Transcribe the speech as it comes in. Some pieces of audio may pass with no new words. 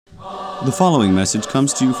The following message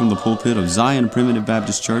comes to you from the pulpit of Zion Primitive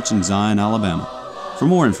Baptist Church in Zion, Alabama. For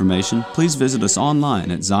more information, please visit us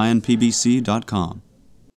online at zionpbc.com.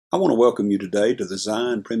 I want to welcome you today to the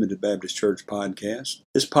Zion Primitive Baptist Church podcast.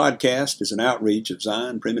 This podcast is an outreach of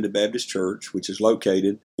Zion Primitive Baptist Church, which is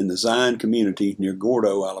located in the Zion community near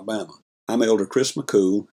Gordo, Alabama. I'm Elder Chris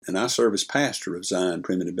McCool, and I serve as pastor of Zion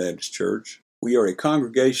Primitive Baptist Church. We are a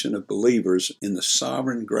congregation of believers in the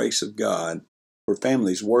sovereign grace of God, where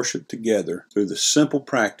families worship together through the simple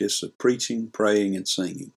practice of preaching, praying, and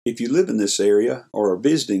singing. If you live in this area or are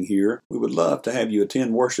visiting here, we would love to have you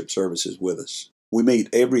attend worship services with us. We meet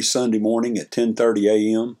every Sunday morning at 10:30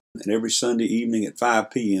 a.m. and every Sunday evening at 5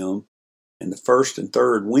 p.m. and the first and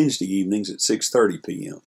third Wednesday evenings at 6:30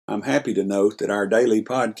 p.m. I'm happy to note that our daily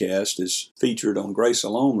podcast is featured on Grace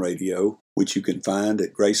Alone Radio, which you can find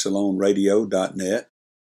at gracealoneradio.net.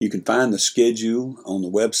 You can find the schedule on the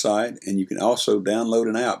website, and you can also download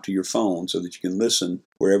an app to your phone so that you can listen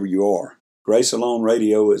wherever you are. Grace Alone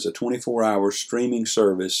Radio is a 24-hour streaming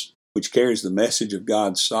service which carries the message of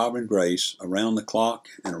God's sovereign grace around the clock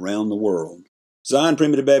and around the world. Zion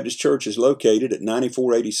Primitive Baptist Church is located at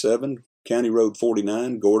 9487 County Road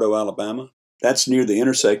 49, Gordo, Alabama. That's near the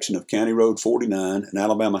intersection of County Road 49 and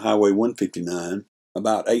Alabama Highway 159,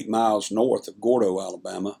 about 8 miles north of Gordo,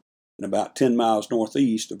 Alabama, and about 10 miles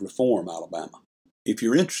northeast of Reform, Alabama. If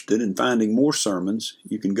you're interested in finding more sermons,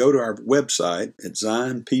 you can go to our website at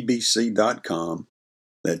zionpbc.com.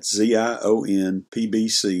 That's zionpbc.com,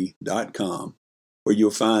 where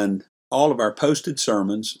you'll find all of our posted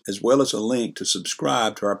sermons as well as a link to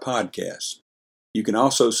subscribe to our podcast. You can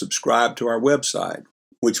also subscribe to our website,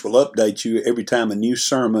 which will update you every time a new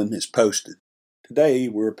sermon is posted. Today,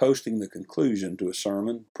 we're posting the conclusion to a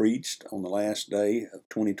sermon preached on the last day of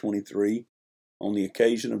 2023 on the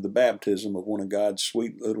occasion of the baptism of one of God's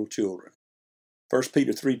sweet little children. 1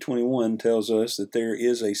 Peter 3:21 tells us that there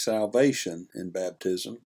is a salvation in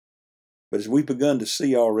baptism, but as we've begun to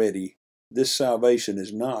see already, this salvation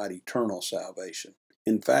is not eternal salvation.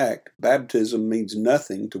 In fact, baptism means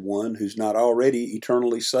nothing to one who's not already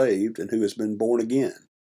eternally saved and who has been born again.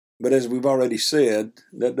 But as we've already said,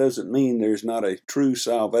 that doesn't mean there's not a true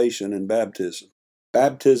salvation in baptism.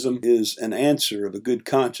 Baptism is an answer of a good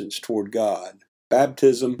conscience toward God.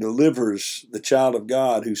 Baptism delivers the child of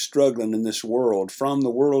God who's struggling in this world from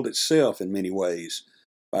the world itself in many ways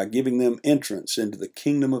by giving them entrance into the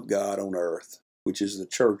kingdom of God on earth, which is the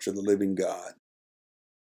church of the living God.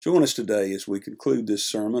 Join us today as we conclude this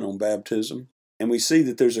sermon on baptism. And we see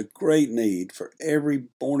that there's a great need for every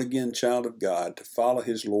born-again child of God to follow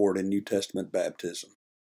his Lord in New Testament baptism.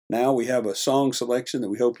 Now we have a song selection that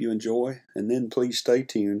we hope you enjoy, and then please stay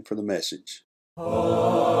tuned for the message.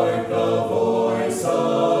 Hark the voice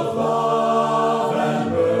of love and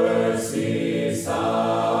mercy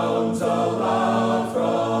sounds aloud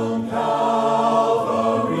from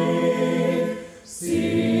Calvary.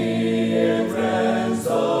 See it rends the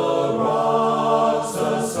rocks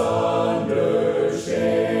asunder.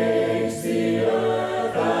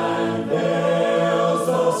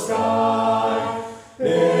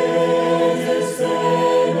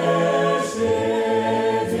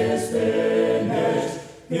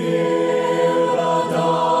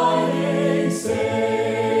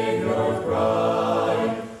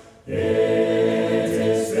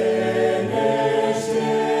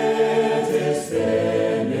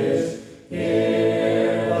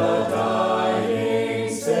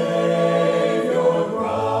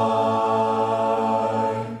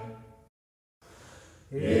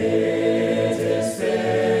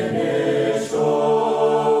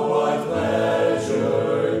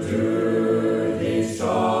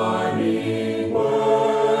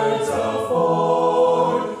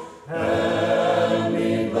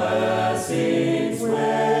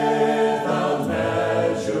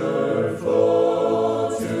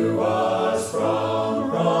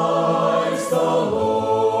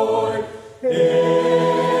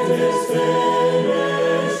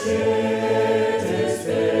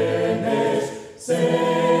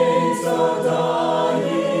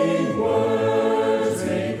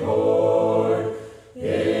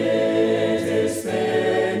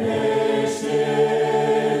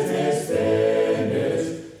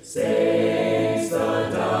 Say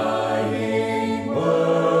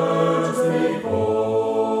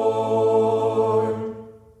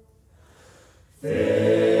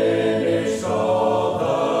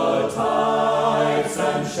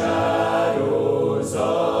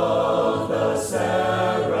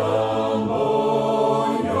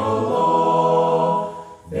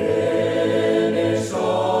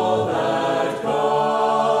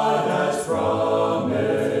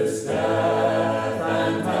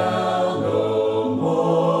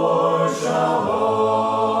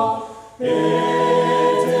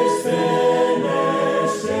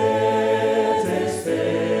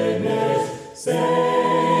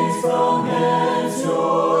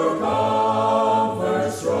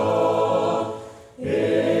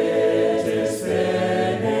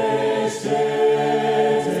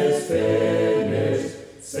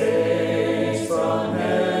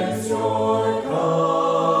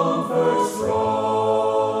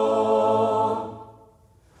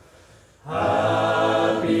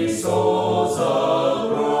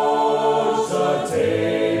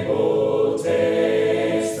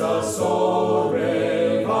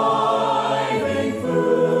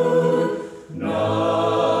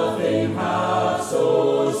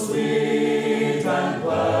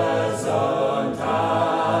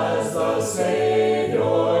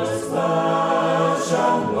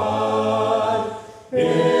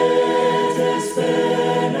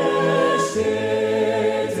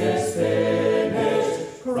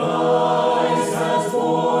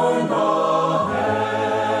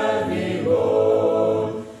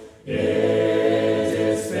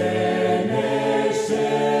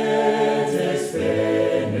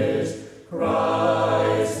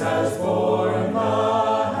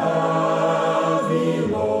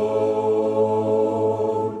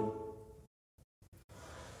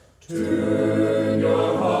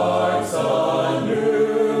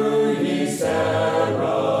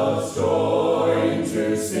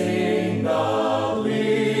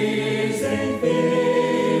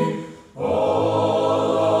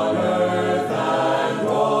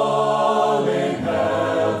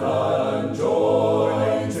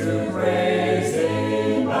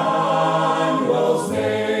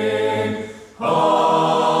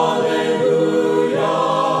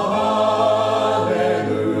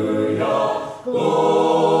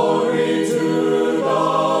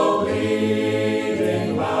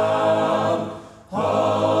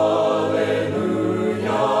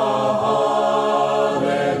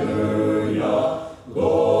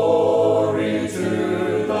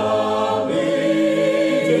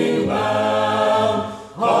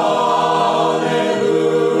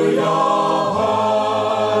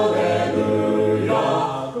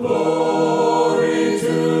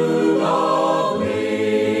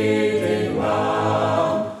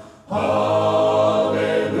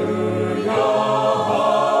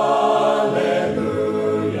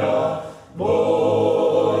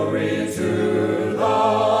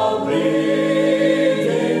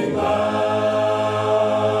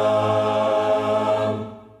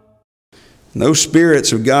And those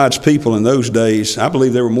spirits of God's people in those days, I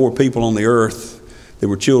believe there were more people on the earth that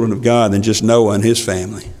were children of God than just Noah and his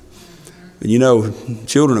family. But you know,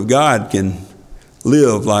 children of God can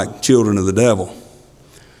live like children of the devil.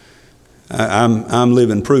 I'm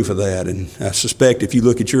living proof of that, and I suspect if you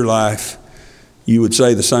look at your life, you would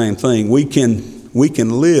say the same thing. We can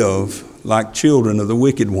live like children of the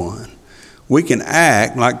wicked one. We can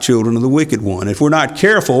act like children of the wicked one. If we're not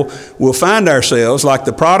careful, we'll find ourselves like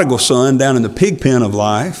the prodigal son down in the pig pen of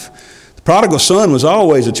life. The prodigal son was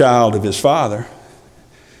always a child of his father.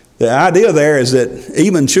 The idea there is that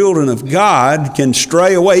even children of God can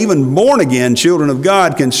stray away, even born-again children of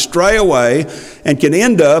God can stray away and can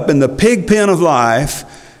end up in the pig pen of life.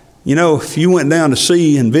 You know, if you went down to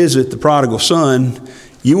see and visit the prodigal son,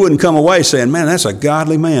 you wouldn't come away saying, man, that's a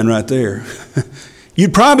godly man right there.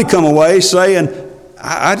 You'd probably come away saying,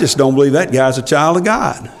 I just don't believe that guy's a child of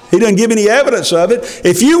God. He doesn't give any evidence of it.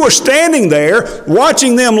 If you were standing there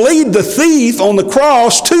watching them lead the thief on the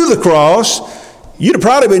cross to the cross, you'd have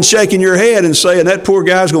probably been shaking your head and saying, that poor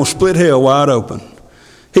guy's going to split hell wide open.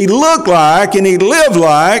 He looked like and he lived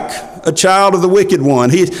like a child of the wicked one.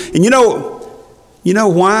 And you know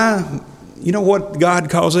why? You know what God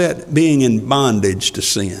calls that? Being in bondage to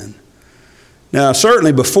sin. Now,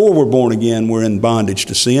 certainly before we're born again, we're in bondage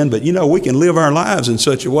to sin. But, you know, we can live our lives in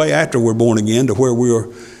such a way after we're born again to where we're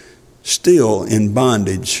still in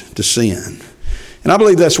bondage to sin. And I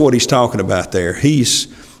believe that's what he's talking about there. He's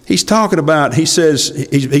talking about, he says,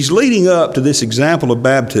 he's leading up to this example of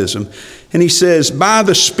baptism. And he says, by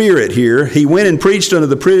the Spirit here, he went and preached unto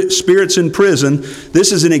the spirits in prison.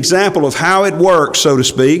 This is an example of how it works, so to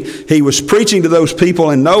speak. He was preaching to those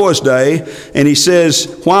people in Noah's day. And he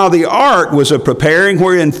says, while the ark was a preparing,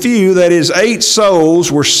 wherein few, that is 8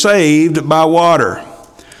 souls, were saved by water.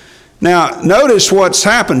 Now, notice what's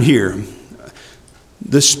happened here.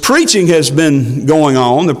 This preaching has been going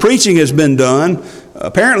on. The preaching has been done.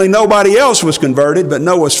 Apparently nobody else was converted, but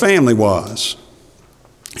Noah's family was.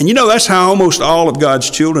 And you know, that's how almost all of God's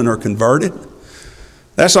children are converted.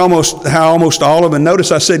 That's how almost all of them. Notice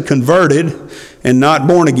I said converted and not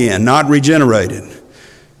born again, not regenerated.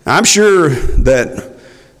 I'm sure that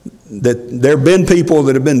there have been people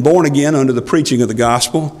that have been born again under the preaching of the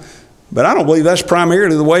gospel, but I don't believe that's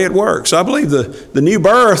primarily the way it works. I believe the new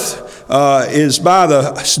birth is by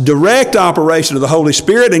the direct operation of the Holy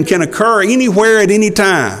Spirit and can occur anywhere at any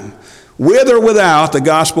time, with or without the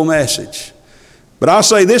gospel message. But I'll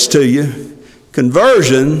say this to you,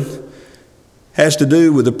 conversion has to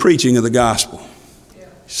do with the preaching of the gospel.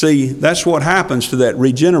 See, that's what happens to that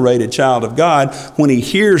regenerated child of God when he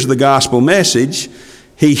hears the gospel message.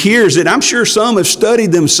 He hears it. I'm sure some have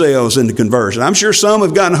studied themselves into conversion. I'm sure some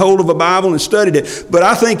have gotten hold of a Bible and studied it. But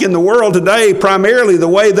I think in the world today, primarily the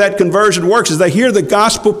way that conversion works is they hear the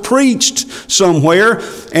gospel preached somewhere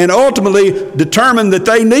and ultimately determine that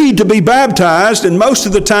they need to be baptized. And most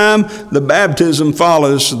of the time, the baptism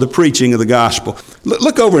follows the preaching of the gospel.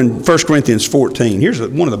 Look over in 1 Corinthians 14. Here's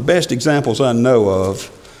one of the best examples I know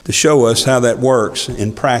of to show us how that works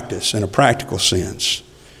in practice, in a practical sense.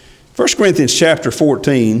 1 Corinthians chapter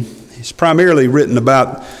 14 is primarily written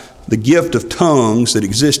about the gift of tongues that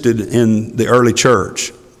existed in the early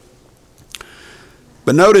church.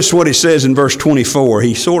 But notice what he says in verse 24.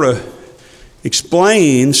 He sort of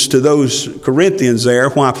explains to those Corinthians there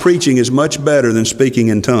why preaching is much better than speaking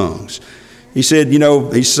in tongues. He said,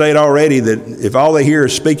 he said already that if all they hear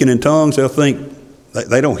is speaking in tongues, they'll think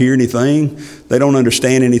they don't hear anything. They don't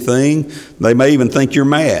understand anything. They may even think you're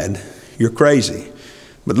mad. You're crazy.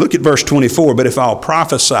 But look at verse 24. But if I'll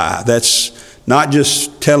prophesy, that's not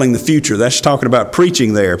just telling the future. That's talking about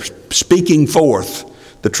preaching there, speaking forth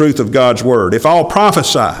the truth of God's word. If I'll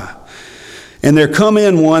prophesy, and there come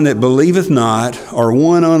in one that believeth not, or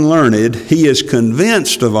one unlearned, he is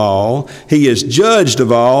convinced of all, he is judged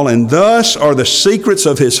of all, and thus are the secrets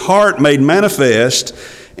of his heart made manifest.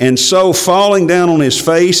 And so falling down on his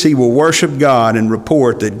face, he will worship God and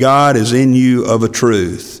report that God is in you of a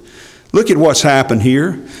truth. Look at what's happened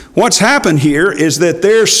here. What's happened here is that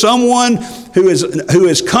there's someone who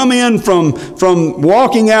has come in from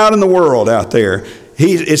walking out in the world out there.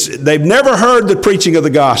 They've never heard the preaching of the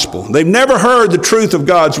gospel. They've never heard the truth of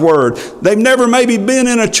God's word. They've never maybe been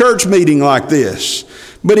in a church meeting like this.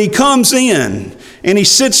 But he comes in and he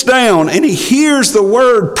sits down and he hears the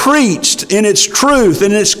word preached in its truth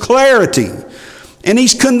and its clarity. And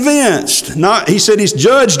he's convinced. He said he's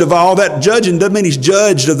judged of all. That judging doesn't mean he's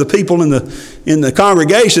judged of the people in the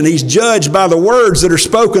congregation. He's judged by the words that are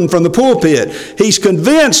spoken from the pulpit. He's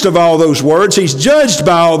convinced of all those words. He's judged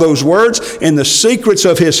by all those words. And the secrets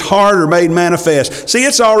of his heart are made manifest. See,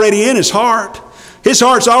 it's already in his heart. His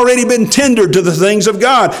heart's already been tendered to the things of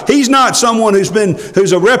God. He's not someone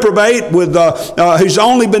who's a reprobate who's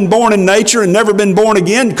only been born in nature and never been born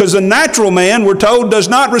again, because the natural man, we're told, does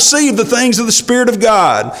not receive the things of the Spirit of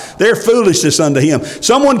God. They're foolishness unto him.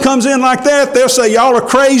 Someone comes in like that, they'll say, y'all are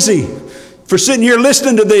crazy for sitting here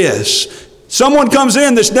listening to this. Someone comes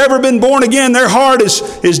in that's never been born again, their heart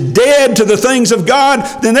is dead to the things of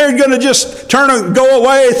God, then they're going to just go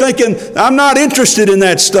away thinking, I'm not interested in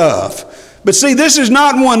that stuff. But see, this is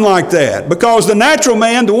not one like that, because the natural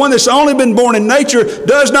man, the one that's only been born in nature,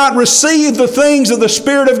 does not receive the things of the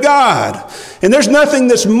Spirit of God. And there's nothing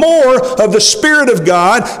that's more of the Spirit of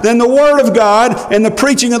God than the Word of God and the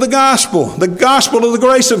preaching of the gospel of the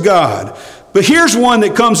grace of God. But here's one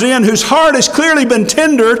that comes in whose heart has clearly been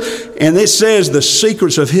tendered, and it says the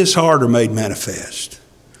secrets of his heart are made manifest.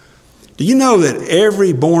 Do you know that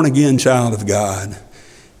every born-again child of God,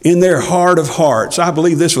 in their heart of hearts, I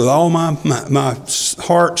believe this with all my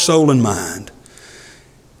heart, soul, and mind,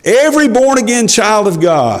 every born-again child of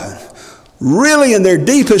God, really in their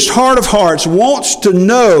deepest heart of hearts, wants to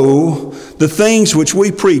know the things which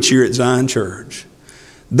we preach here at Zion Church.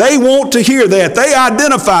 They want to hear that. They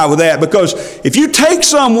identify with that, because if you take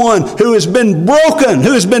someone who has been broken,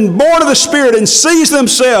 who has been born of the Spirit and sees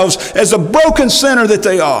themselves as a broken sinner that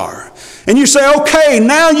they are, and you say, okay,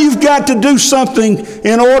 now you've got to do something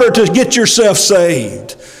in order to get yourself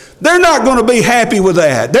saved. They're not going to be happy with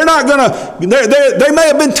that. They may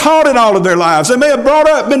have been taught it all of their lives. They may have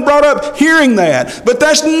been brought up hearing that. But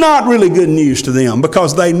that's not really good news to them,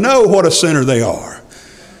 because they know what a sinner they are.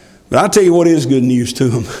 But I'll tell you what is good news to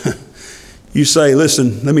them. You say,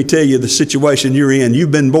 listen, let me tell you the situation you're in.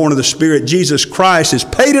 You've been born of the Spirit. Jesus Christ has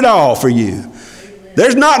paid it all for you.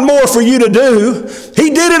 There's not more for you to do.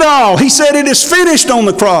 He did it all. He said it is finished on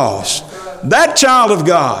the cross. That child of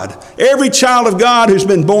God, every child of God who's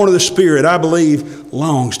been born of the Spirit, I believe,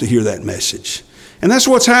 longs to hear that message. And that's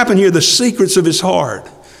what's happened here, the secrets of his heart.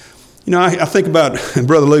 You know, I think about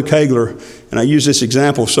Brother Luke Hagler, and I use this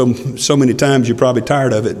example so many times you're probably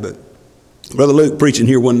tired of it, but Brother Luke, preaching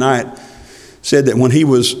here one night, said that when he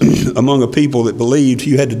was among a people that believed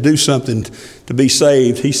you had to do something to be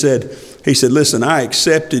saved, he said, listen, I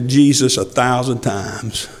accepted Jesus 1,000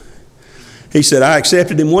 times. He said, I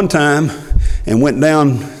accepted him one time and went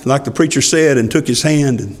down, like the preacher said, and took his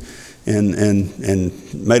hand and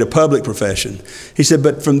made a public profession. He said,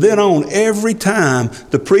 but from then on, every time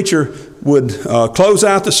the preacher would close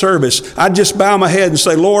out the service, I'd just bow my head and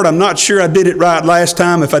say, Lord, I'm not sure I did it right last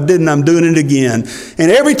time. If I didn't, I'm doing it again.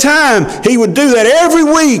 And every time he would do that, every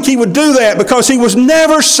week he would do that, because he was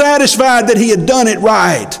never satisfied that he had done it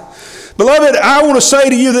right. Beloved, I want to say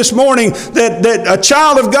to you this morning that a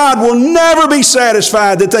child of God will never be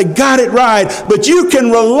satisfied that they got it right, but you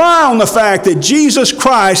can rely on the fact that Jesus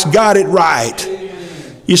Christ got it right.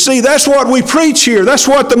 You see, that's what we preach here. That's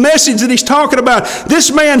what the message that he's talking about.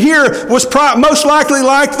 This man here was most likely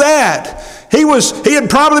like that. He had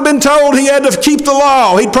probably been told he had to keep the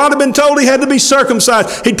law. He'd probably been told he had to be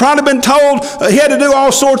circumcised. He'd probably been told he had to do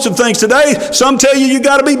all sorts of things. Today, some tell you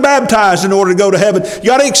got to be baptized in order to go to heaven. You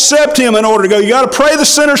got to accept him in order to go. You got to pray the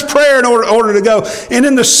sinner's prayer in order to go. And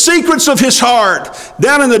in the secrets of his heart,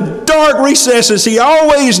 down in the dark recesses, he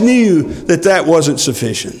always knew that wasn't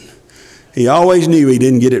sufficient. He always knew he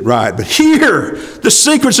didn't get it right. But here, the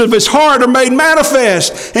secrets of his heart are made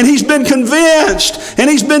manifest. And he's been convinced. And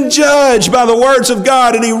he's been judged by the words of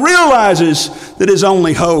God. And he realizes that his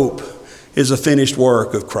only hope is the finished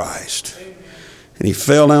work of Christ. And he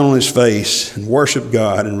fell down on his face and worshiped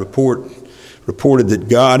God and reported that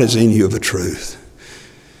God is in you of a truth.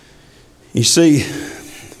 You see,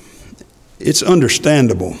 it's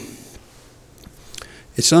understandable.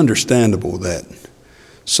 It's understandable that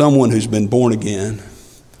someone who's been born again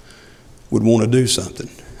would want to do something.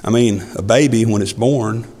 I mean, a baby, when it's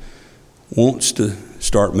born, wants to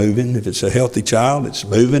start moving. If it's a healthy child, it's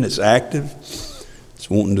moving, it's active, it's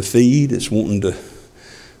wanting to feed, it's wanting to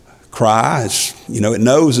cry. It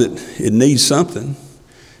knows that it needs something.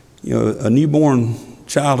 A newborn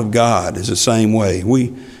child of God is the same way.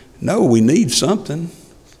 We know we need something.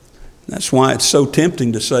 That's why it's so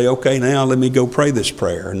tempting to say, okay, now let me go pray this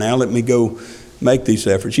prayer. Now let me go make these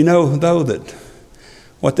efforts. You know, though, that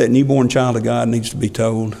what that newborn child of God needs to be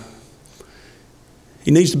told? He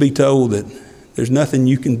needs to be told that there's nothing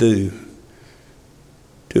you can do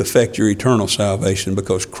to affect your eternal salvation,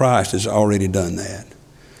 because Christ has already done that.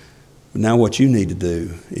 But now what you need to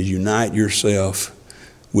do is unite yourself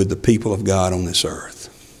with the people of God on this earth.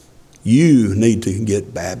 You need to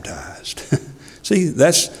get baptized. See,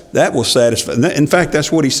 that will satisfy. In fact,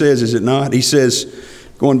 that's what he says, is it not? He says,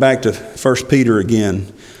 going back to 1 Peter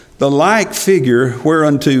again, The like figure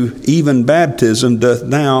whereunto even baptism doth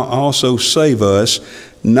now also save us,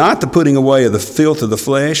 not the putting away of the filth of the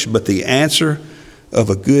flesh, but the answer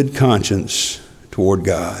of a good conscience toward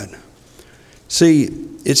God. See,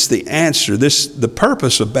 it's the answer, the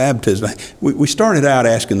purpose of baptism. We started out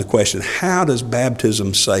asking the question, how does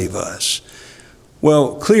baptism save us?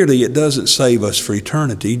 Well, clearly it doesn't save us for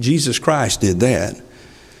eternity. Jesus Christ did that.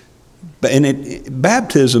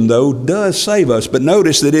 Baptism, though, does save us. But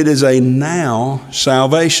notice that it is a now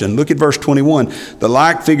salvation. Look at verse 21. The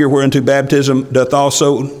like figure whereunto baptism doth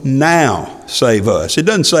also now save us. It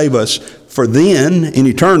doesn't save us for then, in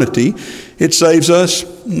eternity. It saves us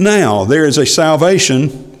now. There is a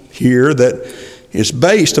salvation here that is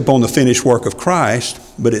based upon the finished work of Christ,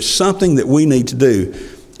 but it's something that we need to do.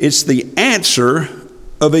 It's the answer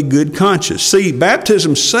of a good conscience. See,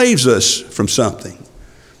 baptism saves us from something.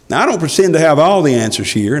 Now, I don't pretend to have all the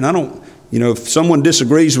answers here, and I don't, if someone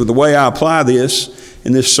disagrees with the way I apply this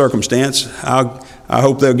in this circumstance, I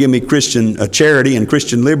hope they'll give me Christian charity and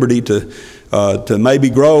Christian liberty to maybe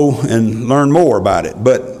grow and learn more about it.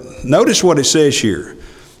 But notice what it says here.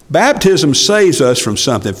 Baptism saves us from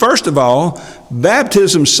something. First of all,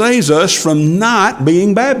 baptism saves us from not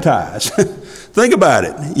being baptized. Think about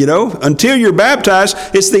it, until you're baptized,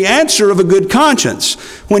 it's the answer of a good conscience.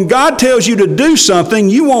 When God tells you to do something,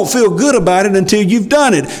 you won't feel good about it until you've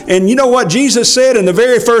done it. And you know what Jesus said in the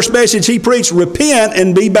very first message he preached? Repent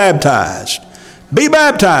and be baptized. Be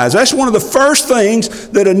baptized. That's one of the first things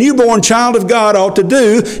that a newborn child of God ought to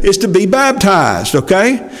do, is to be baptized,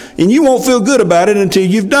 okay? And you won't feel good about it until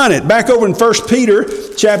you've done it. Back over in 1 Peter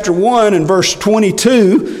chapter 1 and verse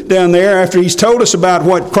 22 down there, after he's told us about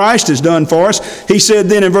what Christ has done for us, he said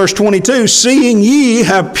then in verse 22, seeing ye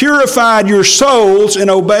have purified your souls in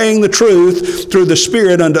obeying the truth through the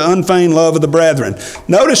Spirit unto unfeigned love of the brethren.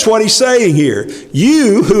 Notice what he's saying here.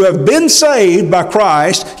 You who have been saved by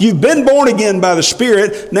Christ, you've been born again by the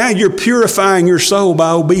Spirit, now you're purifying your soul by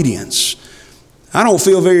obedience. I don't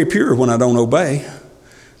feel very pure when I don't obey.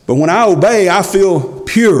 But when I obey, I feel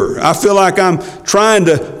pure. I feel like I'm trying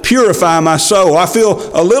to purify my soul. I feel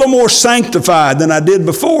a little more sanctified than I did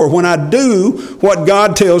before when I do what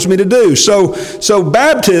God tells me to do. So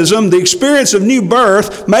baptism, the experience of new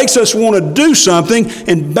birth, makes us want to do something,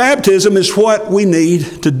 and baptism is what we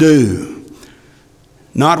need to do,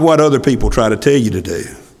 not what other people try to tell you to do.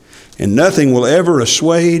 And nothing will ever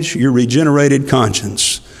assuage your regenerated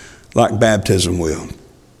conscience like baptism will.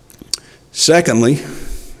 Secondly,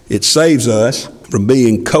 it saves us from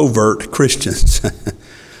being covert Christians.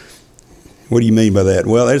 What do you mean by that?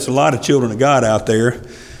 Well, there's a lot of children of God out there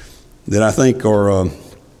that I think are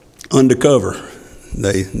undercover.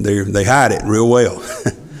 They hide it real well.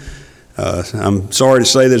 I'm sorry to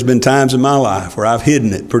say there's been times in my life where I've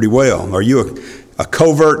hidden it pretty well. Are you a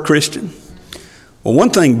covert Christian? Well,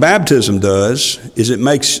 one thing baptism does is it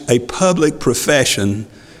makes a public profession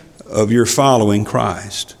of your following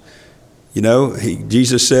Christ.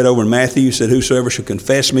 Jesus said over in Matthew, he said, whosoever shall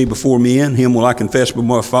confess me before men, him will I confess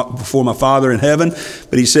before my Father in heaven.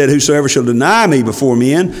 But he said, whosoever shall deny me before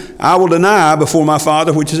men, I will deny before my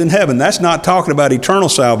Father which is in heaven. That's not talking about eternal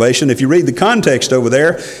salvation. If you read the context over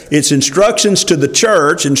there, it's instructions to the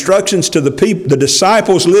church, instructions to the people, the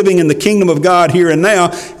disciples living in the kingdom of God here and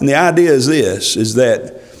now. And the idea is this, is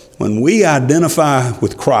that when we identify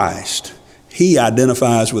with Christ, he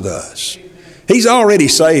identifies with us. He's already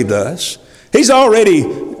saved us. He's already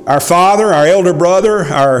our Father, our elder brother,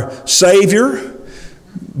 our Savior.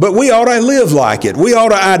 But we ought to live like it. We ought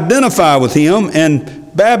to identify with him.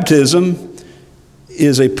 And baptism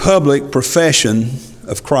is a public profession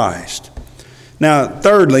of Christ. Now,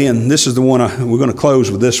 thirdly, and this is the one we're going to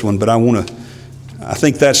close with this one, but I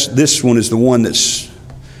think this one is the one that's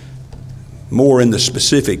more in the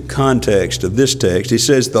specific context of this text. He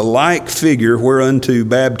says, the like figure whereunto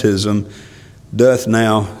baptism doth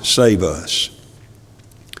now save us.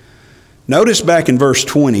 Notice back in verse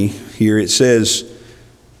 20 here, it says,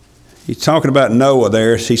 he's talking about Noah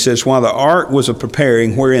there. He says, while the ark was a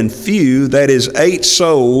preparing, wherein few, that is 8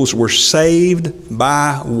 souls, were saved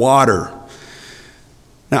by water.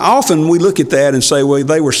 Now, often we look at that and say, well,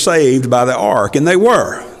 they were saved by the ark. And they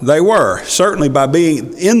were. They were. Certainly by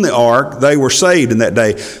being in the ark, they were saved in that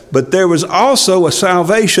day. But there was also a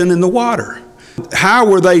salvation in the water. How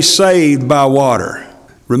were they saved by water?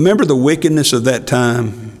 Remember the wickedness of that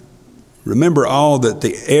time. Remember all that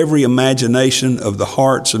every imagination of the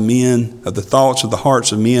hearts of men, of the thoughts of the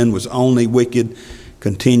hearts of men was only wicked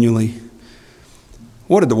continually.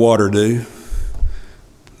 What did the water do?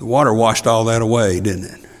 The water washed all that away, didn't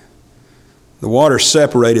it? The water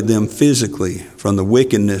separated them physically from the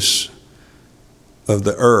wickedness of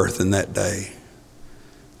the earth in that day.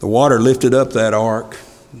 The water lifted up that ark.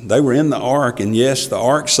 They were in the ark, and yes, the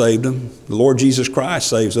ark saved them. The Lord Jesus Christ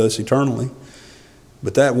saves us eternally.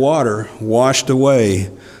 But that water washed away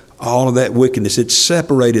all of that wickedness. It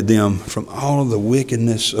separated them from all of the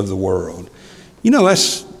wickedness of the world. You know,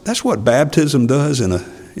 that's what baptism does in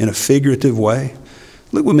a figurative way.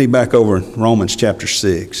 Look with me back over in Romans chapter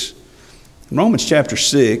 6. In Romans chapter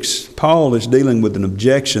 6, Paul is dealing with an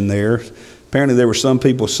objection there. Apparently there were some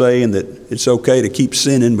people saying that it's okay to keep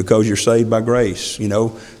sinning because you're saved by grace. You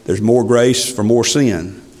know, there's more grace for more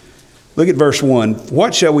sin. Look at verse 1.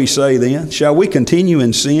 What shall we say then? Shall we continue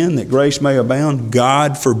in sin that grace may abound?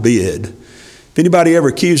 God forbid. If anybody ever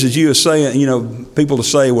accuses you of saying, people to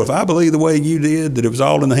say, well, if I believe the way you did, that it was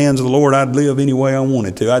all in the hands of the Lord, I'd live any way I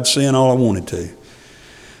wanted to. I'd sin all I wanted to.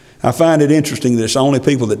 I find it interesting that it's only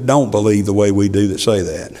people that don't believe the way we do that say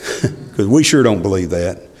that. Because we sure don't believe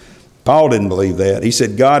that. Paul didn't believe that. He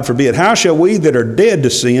said, God forbid. How shall we that are dead to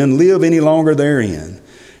sin live any longer therein?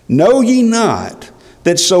 Know ye not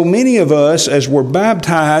that so many of us as were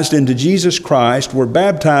baptized into Jesus Christ were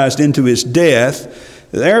baptized into his death?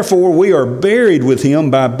 Therefore we are buried with him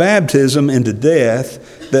by baptism into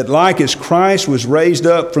death, that like as Christ was raised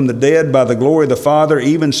up from the dead by the glory of the Father,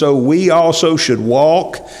 even so we also should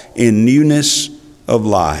walk in newness of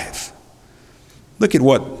life. Look at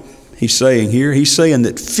what he's saying here. He's saying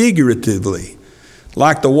that figuratively,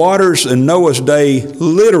 like the waters in Noah's day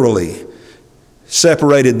literally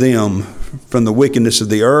separated them from the wickedness of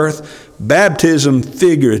the earth, baptism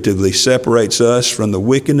figuratively separates us from the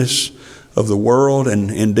wickedness of the world and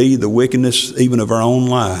indeed the wickedness even of our own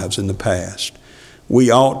lives in the past. We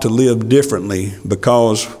ought to live differently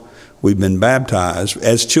because we've been baptized.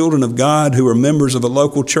 As children of God who are members of a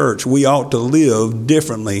local church, we ought to live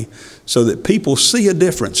differently so that people see a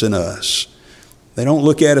difference in us. They don't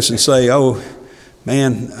look at us and say, oh,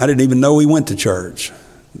 man, I didn't even know he went to church.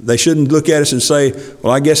 They shouldn't look at us and say,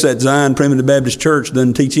 well, I guess that Zion Primitive Baptist Church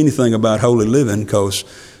doesn't teach anything about holy living because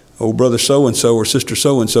old brother so-and-so or sister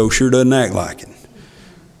so-and-so sure doesn't act like it.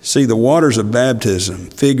 See, the waters of baptism,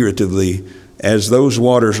 figuratively, as those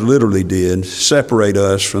waters literally did, separate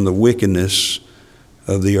us from the wickedness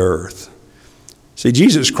of the earth. See,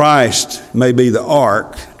 Jesus Christ may be the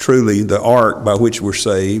ark, truly the ark by which we're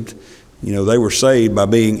saved. You know, they were saved by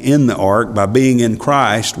being in the ark. By being in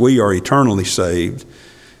Christ, we are eternally saved.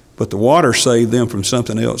 But the water saved them from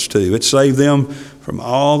something else too. It saved them from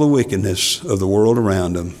all the wickedness of the world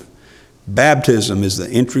around them. Baptism is the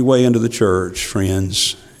entryway into the church,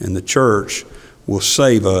 friends, and the church will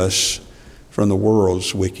save us from the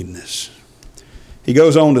world's wickedness. He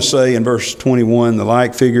goes on to say in verse 21, the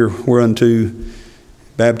like figure whereunto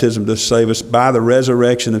baptism does save us by the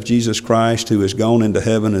resurrection of Jesus Christ, who is gone into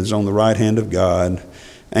heaven and is on the right hand of God,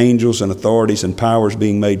 angels and authorities and powers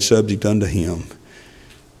being made subject unto him.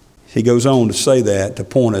 He goes on to say that to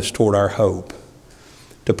point us toward our hope,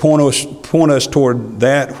 to point us toward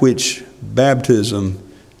that which baptism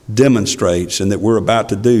demonstrates and that we're about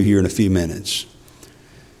to do here in a few minutes.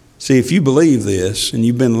 See, if you believe this and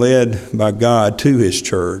you've been led by God to his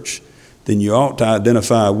church, then you ought to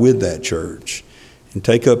identify with that church and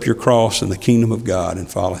take up your cross in the kingdom of God and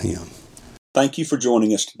follow him. Thank you for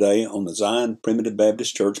joining us today on the Zion Primitive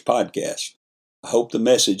Baptist Church podcast. I hope the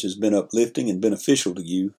message has been uplifting and beneficial to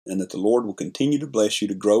you, and that the Lord will continue to bless you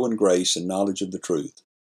to grow in grace and knowledge of the truth.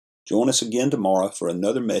 Join us again tomorrow for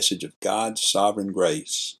another message of God's sovereign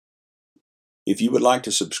grace. If you would like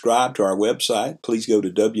to subscribe to our website, please go to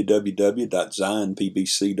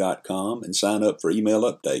www.zionpbc.com and sign up for email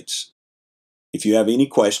updates. If you have any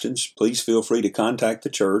questions, please feel free to contact the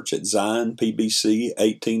church at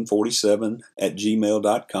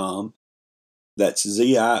zionpbc1847@gmail.com. That's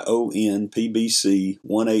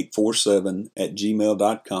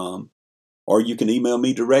zionpbc1847@gmail.com. Or you can email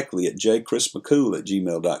me directly at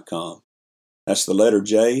jchrismccool@gmail.com. That's the letter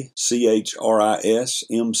J,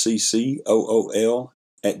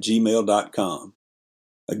 CHRISMCCOOL@gmail.com.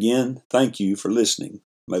 Again, thank you for listening.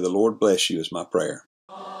 May the Lord bless you is my prayer.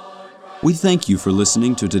 We thank you for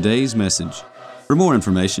listening to today's message. For more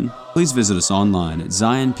information, please visit us online at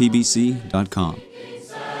zionpbc.com.